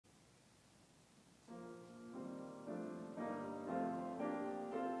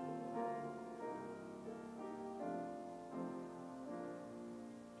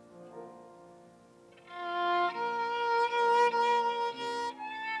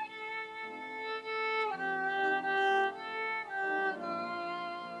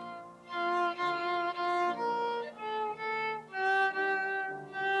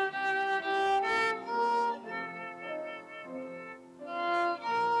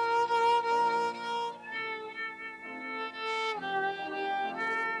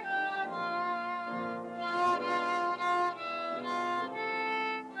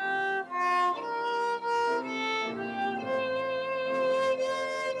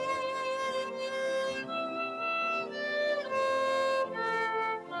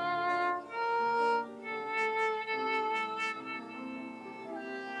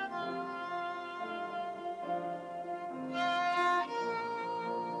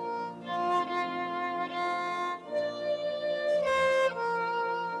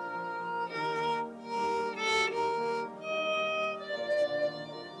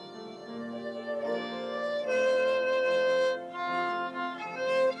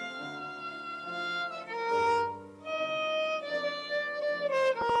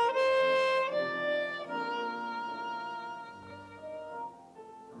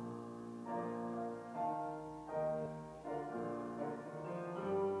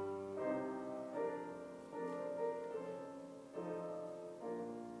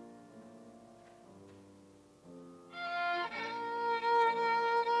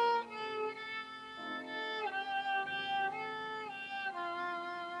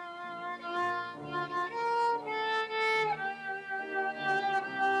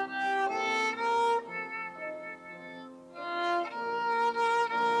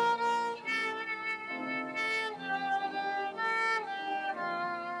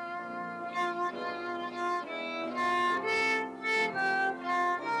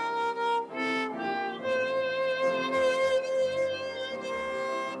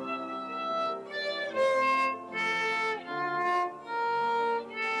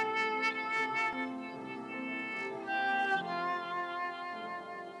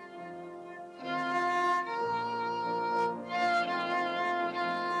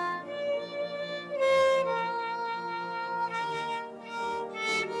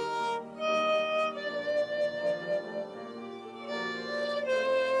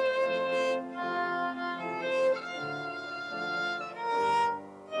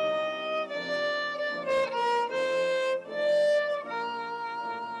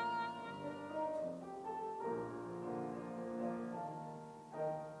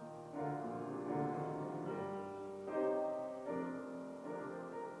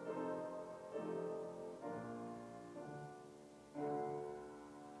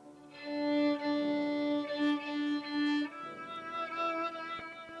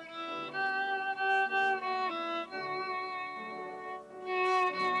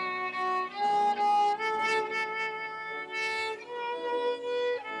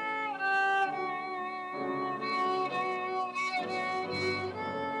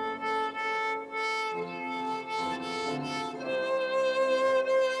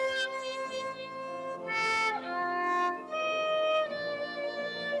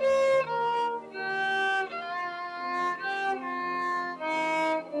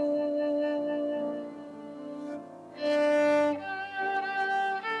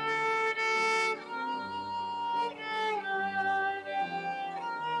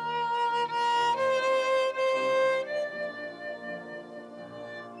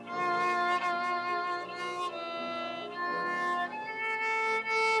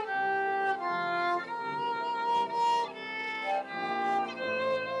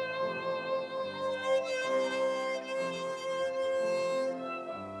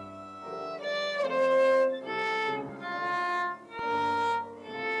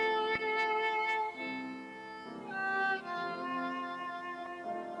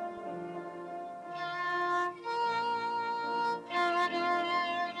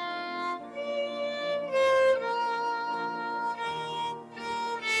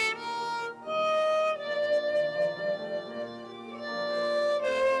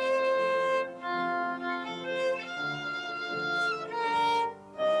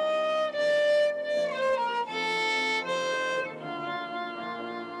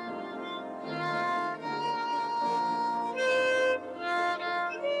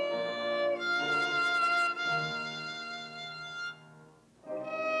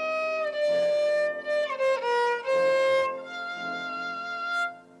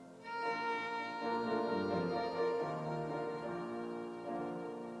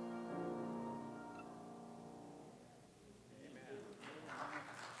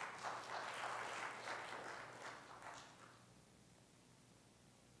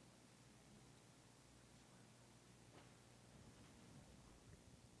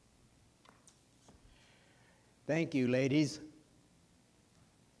Thank you, ladies.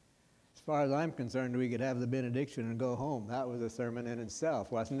 As far as I'm concerned, we could have the benediction and go home. That was a sermon in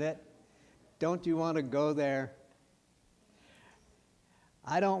itself, wasn't it? Don't you want to go there?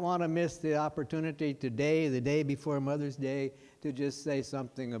 I don't want to miss the opportunity today, the day before Mother's Day, to just say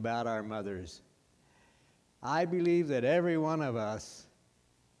something about our mothers. I believe that every one of us,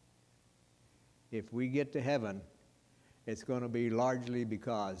 if we get to heaven, it's going to be largely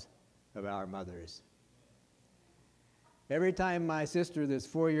because of our mothers. Every time my sister, that's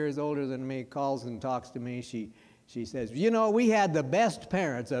 4 years older than me, calls and talks to me, she says, you know, we had the best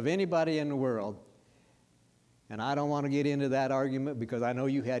parents of anybody in the world. And I don't want to get into that argument because I know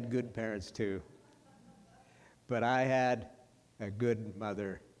you had good parents too. But I had a good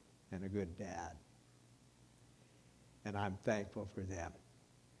mother and a good dad. And I'm thankful for them.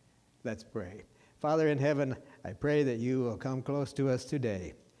 Let's pray. Father in heaven, I pray that you will come close to us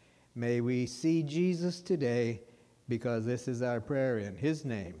today. May we see Jesus today, because this is our prayer in his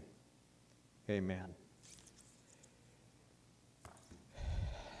name. Amen.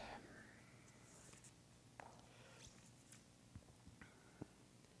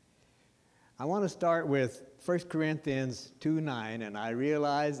 I want to start with 1 Corinthians 2:9, and I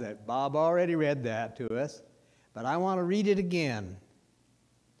realize that Bob already read that to us, but I want to read it again.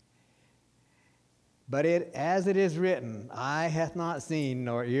 But as it is written, eye hath not seen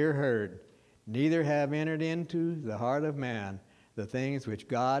nor ear heard, neither have entered into the heart of man the things which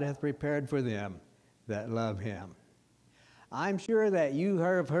God hath prepared for them that love him. I'm sure that you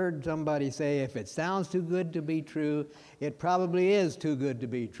have heard somebody say, if it sounds too good to be true, it probably is too good to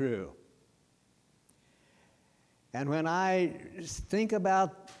be true. And when I think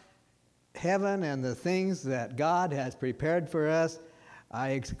about heaven and the things that God has prepared for us, I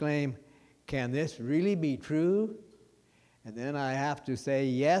exclaim, can this really be true? And then I have to say,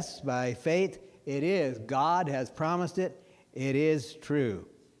 yes, by faith, it is. God has promised it. It is true.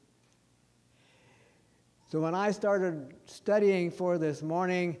 So when I started studying for this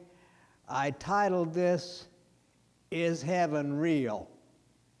morning, I titled this, Is Heaven Real?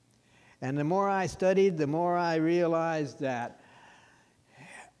 And the more I studied, the more I realized that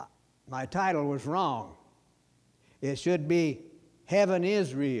my title was wrong. It should be, Heaven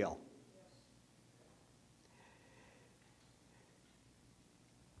is Real.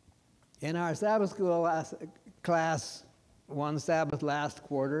 In our Sabbath school class, one Sabbath last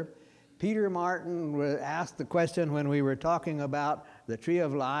quarter, Peter Martin asked the question when we were talking about the tree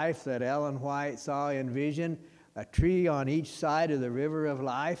of life that Ellen White saw in vision, a tree on each side of the river of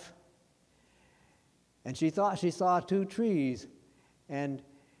life. And she thought she saw two trees, and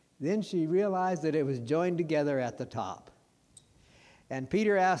then she realized that it was joined together at the top. And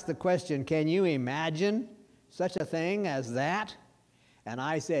Peter asked the question, can you imagine such a thing as that? And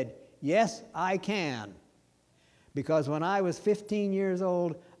I said, yes, I can. Because when I was 15 years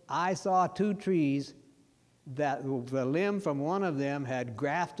old, I saw two trees that the limb from one of them had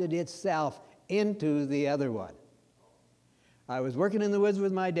grafted itself into the other one. I was working in the woods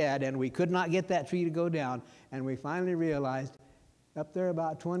with my dad, and we could not get that tree to go down, and we finally realized up there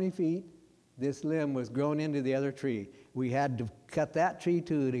about 20 feet, this limb was grown into the other tree. We had to cut that tree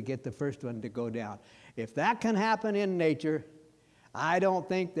too to get the first one to go down. If that can happen in nature, I don't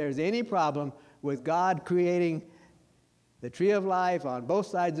think there's any problem with God creating the tree of life on both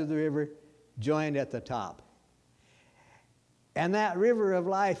sides of the river, joined at the top. And that river of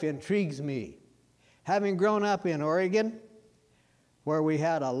life intrigues me. Having grown up in Oregon, where we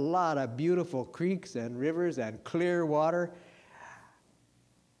had a lot of beautiful creeks and rivers and clear water,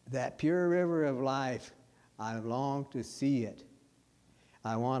 that pure river of life, I long to see it.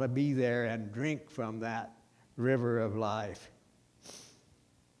 I want to be there and drink from that river of life.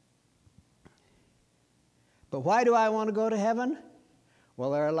 But why do I want to go to heaven?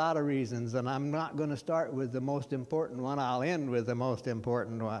 Well, there are a lot of reasons, and I'm not going to start with the most important one. I'll end with the most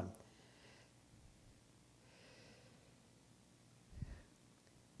important one.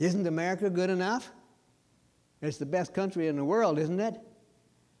 Isn't America good enough? It's the best country in the world, isn't it?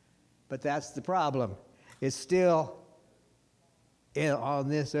 But that's the problem. It's still on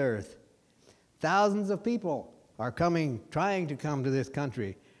this earth. Thousands of people are trying to come to this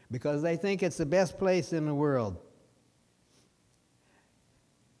country because they think it's the best place in the world.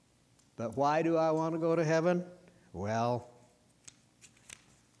 But why do I want to go to heaven? Well,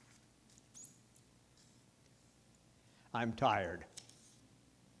 I'm tired.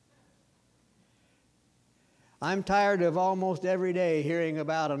 I'm tired of almost every day hearing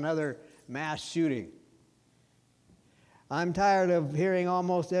about another mass shooting. I'm tired of hearing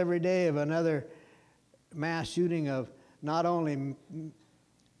almost every day of another mass shooting of not only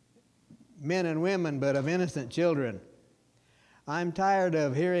men and women, but of innocent children. I'm tired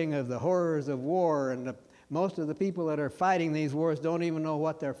of hearing of the horrors of war, and most of the people that are fighting these wars don't even know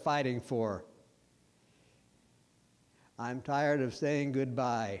what they're fighting for. I'm tired of saying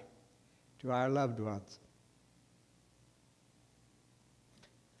goodbye to our loved ones.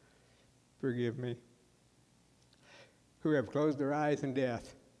 Forgive me, who have closed their eyes in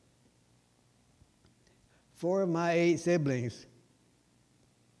death. 4 of my 8 siblings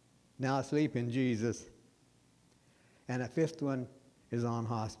now sleep in Jesus, and a 5th one is on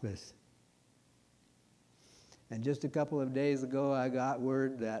hospice. And just a couple of days ago, I got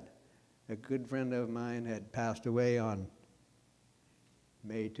word that a good friend of mine had passed away on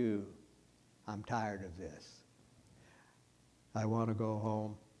May 2. I'm tired of this. I want to go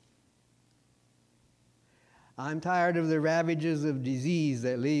home. I'm tired of the ravages of disease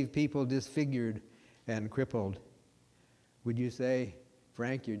that leave people disfigured and crippled. Would you say,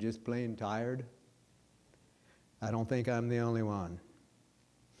 Frank, you're just plain tired? I don't think I'm the only one.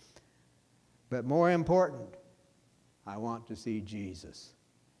 But more important, I want to see Jesus.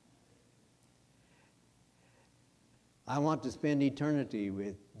 I want to spend eternity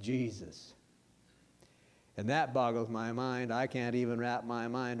with Jesus. And that boggles my mind. I can't even wrap my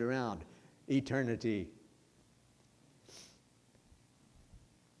mind around eternity.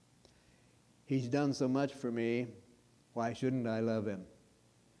 He's done so much for me. Why shouldn't I love him?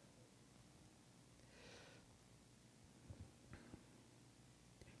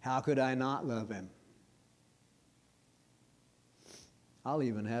 How could I not love him? I'll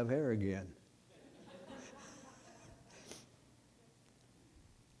even have hair again.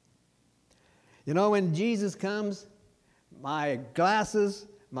 You know, when Jesus comes, my glasses,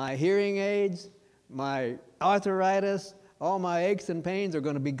 my hearing aids, my arthritis, all my aches and pains are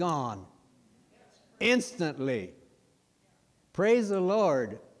going to be gone. Instantly. Praise the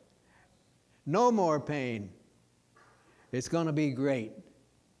Lord. No more pain. It's going to be great.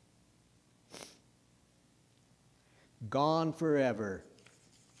 Gone forever.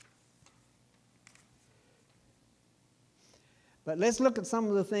 But let's look at some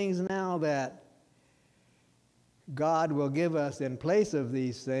of the things now that God will give us in place of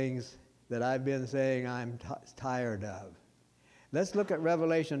these things that I've been saying I'm tired of. Let's look at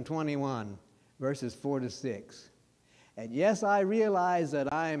Revelation 21. Verses 4 to 6. And yes, I realize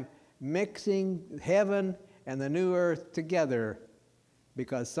that I'm mixing heaven and the new earth together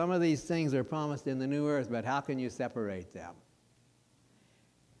because some of these things are promised in the new earth, but how can you separate them?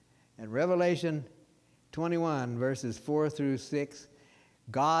 In Revelation 21, verses 4 through 6,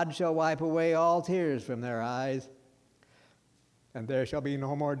 God shall wipe away all tears from their eyes, and there shall be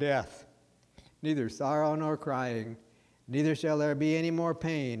no more death, neither sorrow nor crying, neither shall there be any more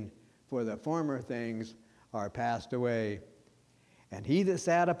pain, for the former things are passed away. And he that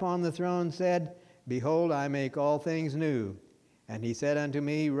sat upon the throne said, Behold, I make all things new. And he said unto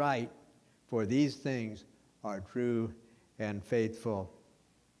me, Write, for these things are true and faithful.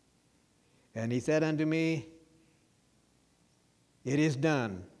 And he said unto me, It is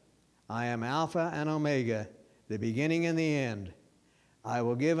done. I am Alpha and Omega, the beginning and the end. I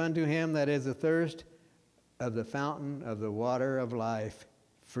will give unto him that is athirst of the fountain of the water of life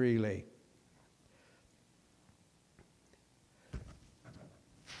freely.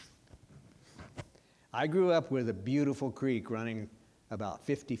 I grew up with a beautiful creek running about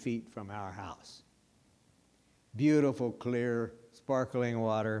 50 feet from our house. Beautiful, clear, sparkling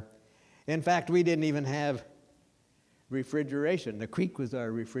water. In fact, we didn't even have refrigeration. The creek was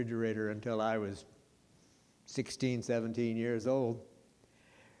our refrigerator until I was 16, 17 years old.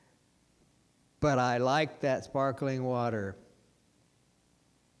 But I liked that sparkling water.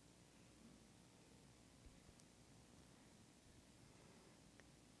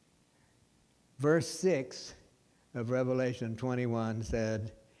 Verse 6 of Revelation 21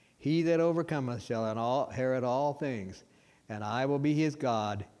 said, He that overcometh shall inherit all things, and I will be his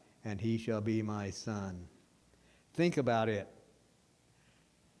God, and he shall be my son. Think about it.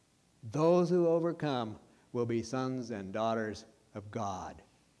 Those who overcome will be sons and daughters of God.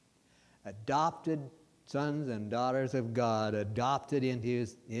 Adopted sons and daughters of God, adopted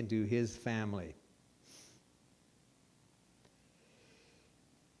into his family.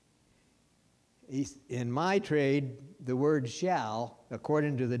 In my trade, the word shall,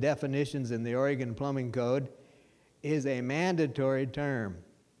 according to the definitions in the Oregon Plumbing Code, is a mandatory term.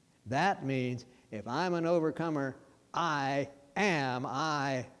 That means if I'm an overcomer, I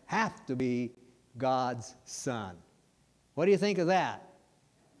have to be God's son. What do you think of that?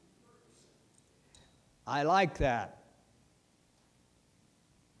 I like that.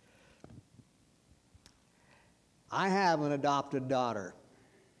 I have an adopted daughter.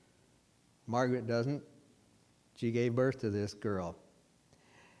 Margaret doesn't. She gave birth to this girl.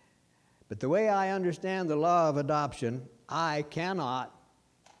 But the way I understand the law of adoption, I cannot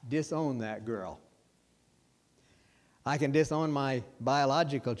disown that girl. I can disown my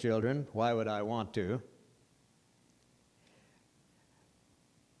biological children. Why would I want to?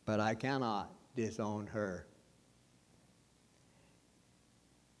 But I cannot disown her.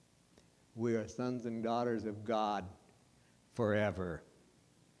 We are sons and daughters of God forever.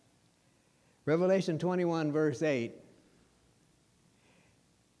 Revelation 21, verse 8.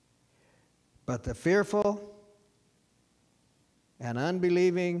 But the fearful and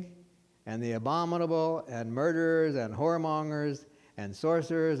unbelieving and the abominable and murderers and whoremongers and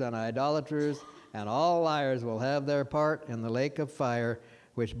sorcerers and idolaters and all liars will have their part in the lake of fire,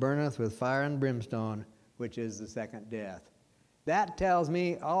 which burneth with fire and brimstone, which is the second death. That tells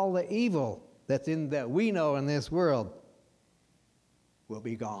me all the evil that we know in this world will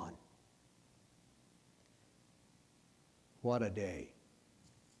be gone. What a day.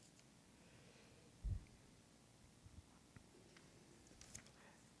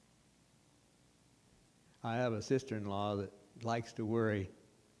 I have a sister-in-law that likes to worry.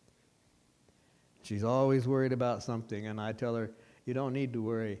 She's always worried about something, and I tell her, you don't need to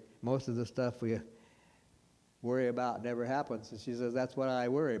worry. Most of the stuff we worry about never happens. And she says, that's what I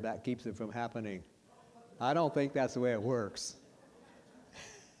worry about, keeps it from happening. I don't think that's the way it works.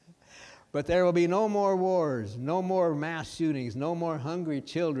 But there will be no more wars, no more mass shootings, no more hungry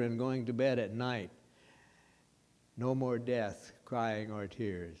children going to bed at night, no more death, crying, or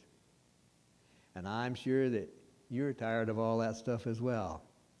tears. And I'm sure that you're tired of all that stuff as well.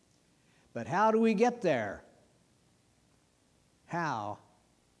 But how do we get there? How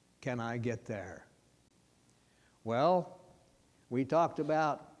can I get there? Well, we talked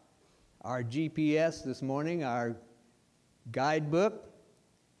about our GPS this morning, our guidebook,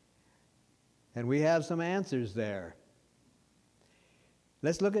 and we have some answers there.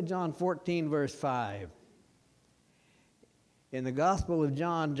 Let's look at John 14, verse 5. In the Gospel of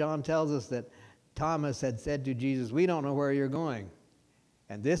John, John tells us that Thomas had said to Jesus, we don't know where you're going.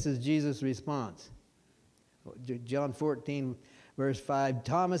 And this is Jesus' response. John 14, verse 5,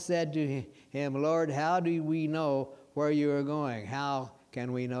 Thomas said to him, Lord, how do we know where you are going? How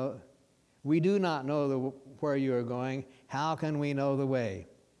can we know? We do not know where you are going. How can we know the way?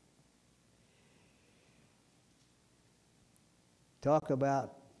 Talk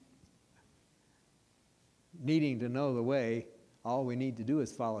about needing to know the way. All we need to do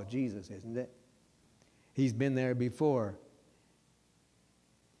is follow Jesus, isn't it? He's been there before.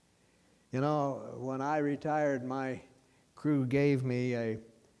 You know, when I retired, my crew gave me a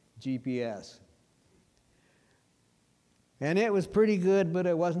GPS. And it was pretty good, but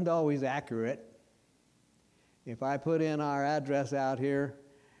it wasn't always accurate. If I put in our address out here,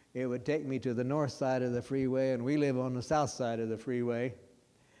 it would take me to the north side of the freeway, and we live on the south side of the freeway.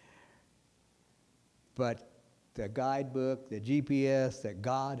 But the guidebook, the GPS that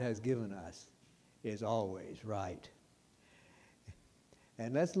God has given us is always right.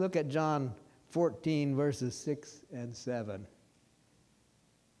 And let's look at John 14, verses 6 and 7.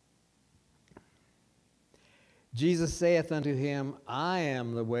 Jesus saith unto him, I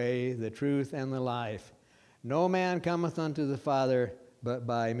am the way, the truth, and the life. No man cometh unto the Father but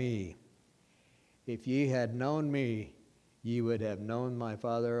by me. If ye had known me, ye would have known my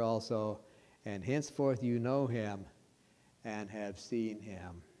Father also, and henceforth you know him and have seen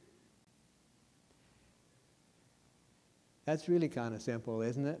him. That's really kind of simple,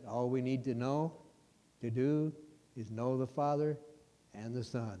 isn't it? All we need to know, to do, is know the Father and the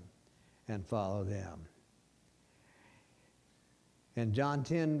Son and follow them. In John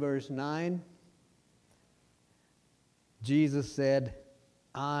 10, verse 9, Jesus said,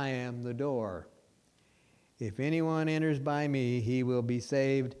 I am the door. If anyone enters by me, he will be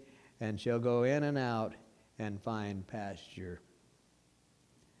saved and shall go in and out and find pasture.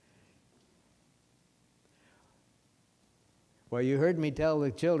 Well, you heard me tell the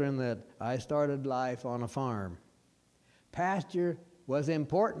children that I started life on a farm. Pasture was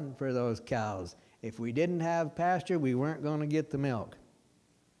important for those cows. If we didn't have pasture, we weren't going to get the milk.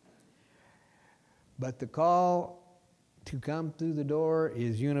 But the call to come through the door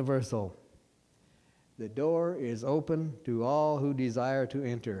is universal. The door is open to all who desire to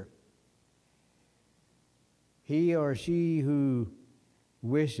enter. He or she who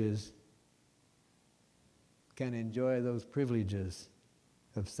wishes can enjoy those privileges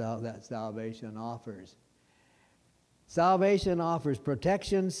of that salvation offers. Salvation offers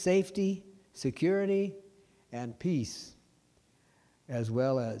protection, safety, security, and peace, as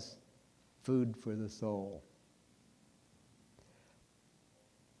well as food for the soul.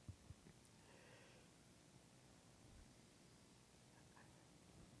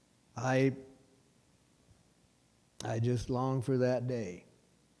 I just long for that day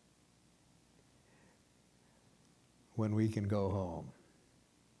when we can go home.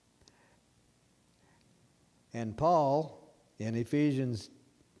 And Paul, in Ephesians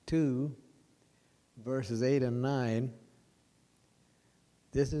 2, verses 8 and 9,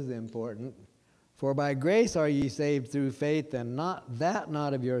 this is important. For by grace are ye saved through faith, and not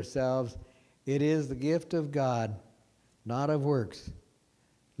of yourselves. It is the gift of God, not of works,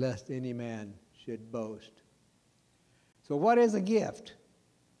 lest any man should boast. So what is a gift?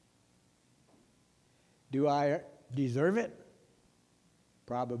 Do I deserve it?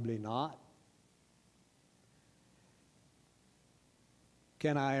 Probably not.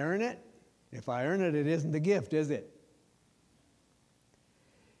 Can I earn it? If I earn it, it isn't a gift, is it?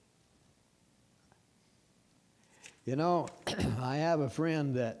 You know, I have a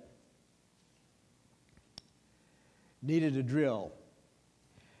friend that needed a drill.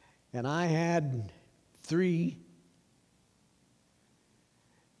 And I had 3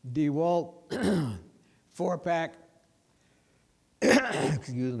 DeWalt 4-pack,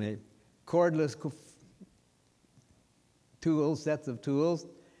 excuse me, cordless tools, sets of tools.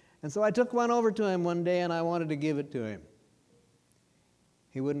 And so I took one over to him one day and I wanted to give it to him.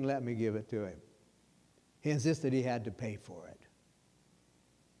 He wouldn't let me give it to him. He insisted he had to pay for it.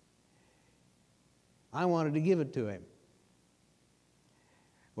 I wanted to give it to him.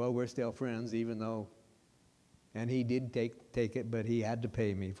 Well, we're still friends, even though, and he did take it, but he had to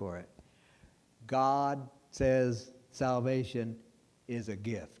pay me for it. God says salvation is a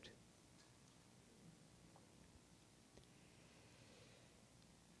gift.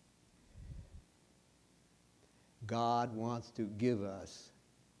 God wants to give us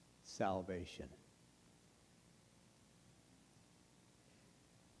salvation.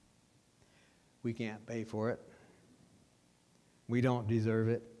 We can't pay for it. We don't deserve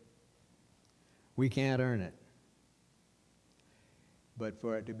it. We can't earn it. But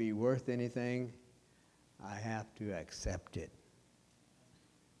for it to be worth anything, I have to accept it.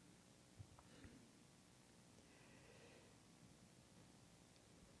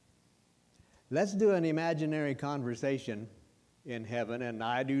 Let's do an imaginary conversation in heaven, and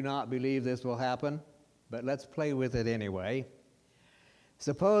I do not believe this will happen, but let's play with it anyway.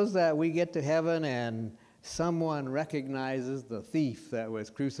 Suppose that we get to heaven and someone recognizes the thief that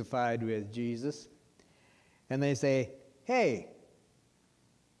was crucified with Jesus, and they say, "Hey,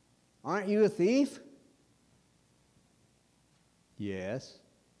 aren't you a thief?" "Yes."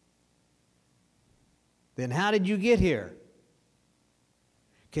 "Then how did you get here?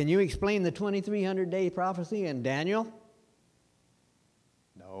 Can you explain the 2300-day prophecy in Daniel?"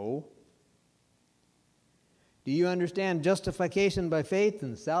 "No." "Do you understand justification by faith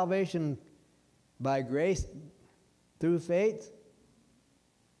and salvation by grace through faith?"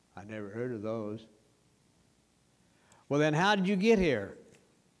 "I never heard of those." "Well, then how did you get here?"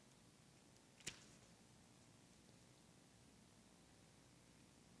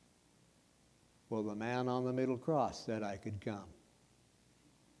 "Well, the man on the middle cross said I could come."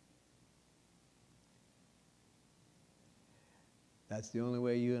 That's the only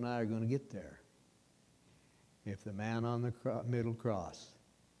way you and I are going to get there. If the man on the middle cross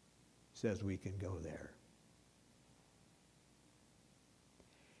says we can go there.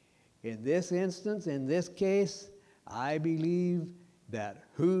 In this instance, in this case, I believe that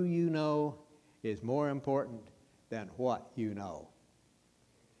who you know is more important than what you know.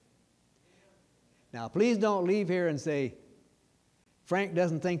 Now, please don't leave here and say, "Frank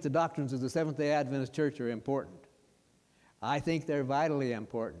doesn't think the doctrines of the Seventh-day Adventist Church are important." I think they're vitally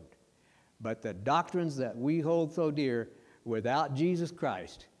important. But the doctrines that we hold so dear, without Jesus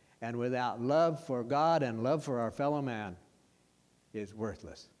Christ and without love for God and love for our fellow man, is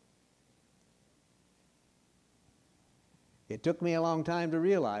worthless. It took me a long time to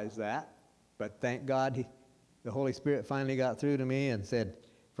realize that, but thank God the Holy Spirit finally got through to me and said,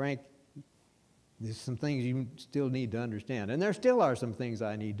 "Frank, there's some things you still need to understand." And there still are some things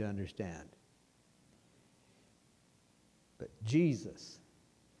I need to understand. But Jesus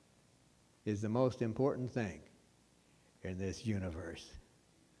is the most important thing in this universe.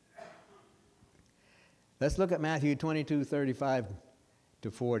 Let's look at Matthew 22:35 to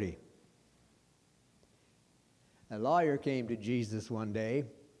 40. A lawyer came to Jesus one day.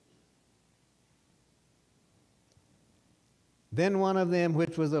 Then one of them,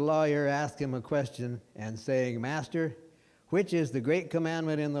 which was a lawyer, asked him a question, and saying, "Master, which is the great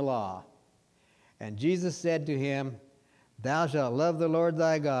commandment in the law?" And Jesus said to him, "Thou shalt love the Lord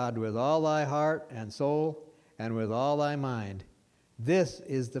thy God with all thy heart and soul and with all thy mind. This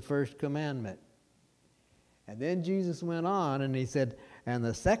is the first commandment." And then Jesus went on and he said, and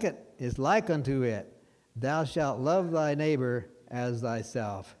the second is like unto it. Thou shalt love thy neighbor as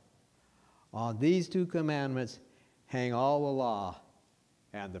thyself. On these two commandments hang all the law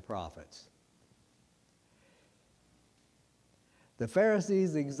and the prophets. The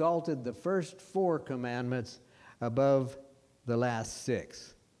Pharisees exalted the first 4 commandments above the last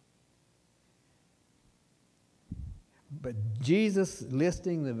 6. But Jesus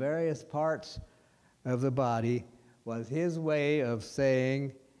listing the various parts of the body was his way of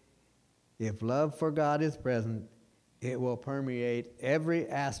saying, if love for God is present, it will permeate every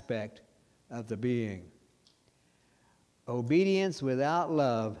aspect of the being. Obedience without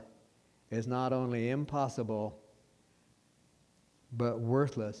love is not only impossible, but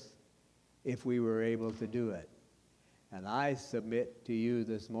worthless if we were able to do it. And I submit to you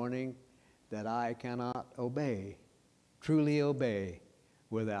this morning that I cannot obey, truly obey,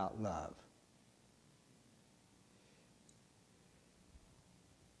 without love.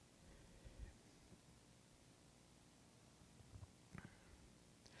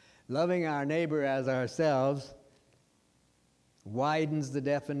 Loving our neighbor as ourselves widens the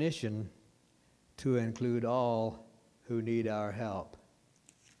definition to include all who need our help.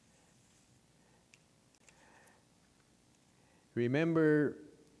 Remember,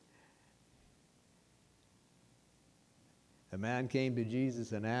 a man came to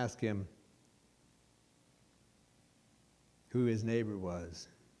Jesus and asked him who his neighbor was.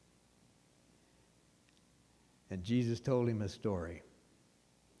 And Jesus told him a story.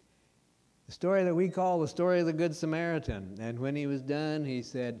 The story that we call the story of the Good Samaritan. And when he was done, he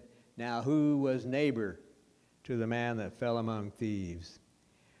said, now who was neighbor to the man that fell among thieves?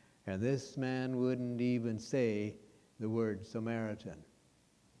 And this man wouldn't even say the word Samaritan.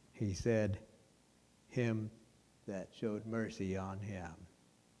 He said, him that showed mercy on him.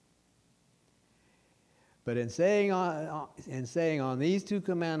 But in saying on these two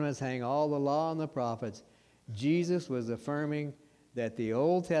commandments hang all the law and the prophets, Jesus was affirming that the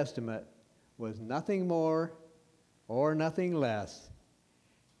Old Testament was nothing more or nothing less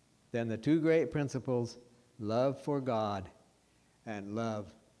than the 2 great principles, love for God and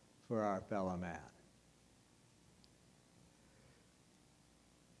love for our fellow man.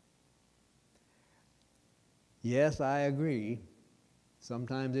 Yes, I agree.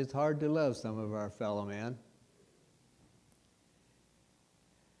 Sometimes it's hard to love some of our fellow men.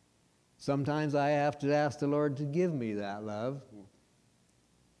 Sometimes I have to ask the Lord to give me that love.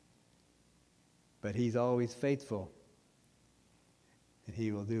 But he's always faithful, and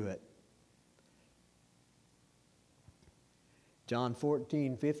he will do it. John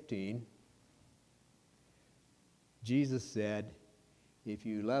 14:15, Jesus said, if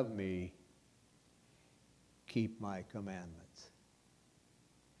you love me, keep my commandments.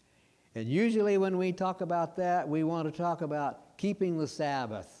 And usually when we talk about that, we want to talk about keeping the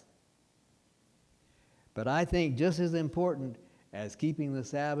Sabbath. But I think just as important as keeping the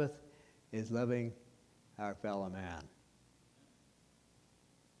Sabbath is loving our fellow man.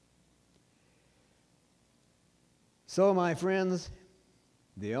 So, my friends,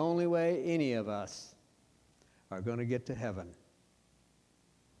 the only way any of us are going to get to heaven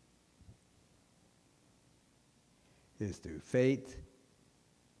is through faith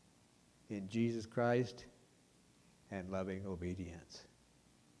in Jesus Christ and loving obedience.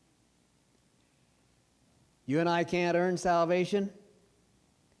 You and I can't earn salvation.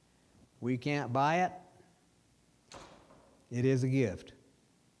 We can't buy it. It is a gift.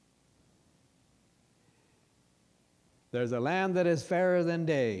 There's a land that is fairer than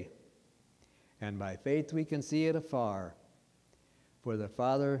day, and by faith we can see it afar, for the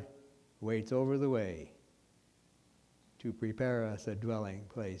Father waits over the way to prepare us a dwelling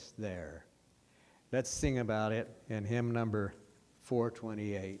place there. Let's sing about it in hymn number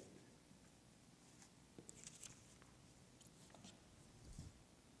 428.